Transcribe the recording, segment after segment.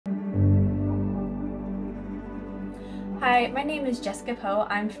Hi, my name is Jessica Poe.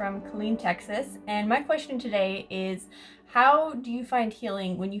 I'm from Killeen, Texas, and my question today is, how do you find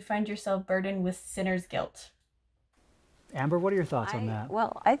healing when you find yourself burdened with sinner's guilt? Amber, what are your thoughts on that?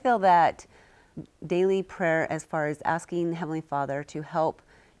 Well, I feel that daily prayer, as far as asking Heavenly Father to help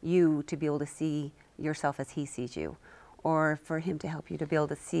you to be able to see yourself as He sees you, or for Him to help you to be able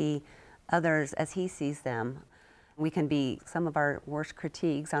to see others as He sees them. We can be some of our worst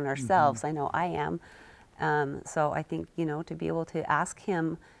critiques on ourselves. I know I am. So I think, to be able to ask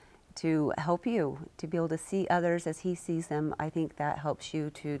Him to help you to be able to see others as He sees them, I think that helps you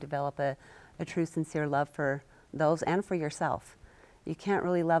to develop a true, sincere love for those and for yourself. You can't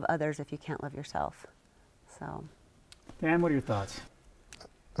really love others if you can't love yourself. So, Dan, what are your thoughts?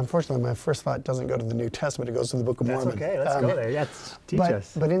 Unfortunately, my first thought doesn't go to the New Testament, it goes to the Book of Mormon. That's okay, let's go there. Yeah, teach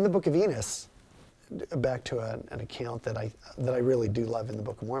us. But in the Book of Enos, back to an account that I really do love in the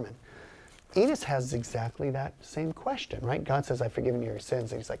Book of Mormon, Enos has exactly that same question, right? God says, I've forgiven you your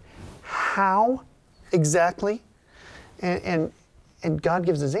sins. And he's like, how exactly? And God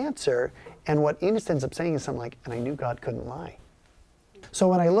gives his answer, and what Enos ends up saying is something like, and I knew God couldn't lie. So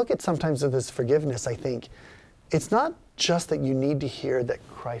when I look at sometimes of this forgiveness, I think it's not just that you need to hear that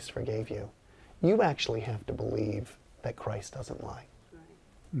Christ forgave you. You actually have to believe that Christ doesn't lie.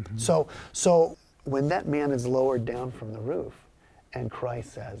 Right. So when that man is lowered down from the roof and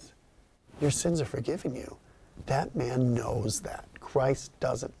Christ says, your sins are forgiven you, that man knows that Christ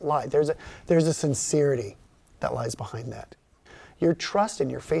doesn't lie. There's a sincerity that lies behind that. Your trust and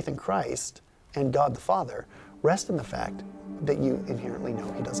your faith in Christ and God the Father rest in the fact that you inherently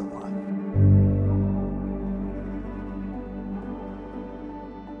know He doesn't lie.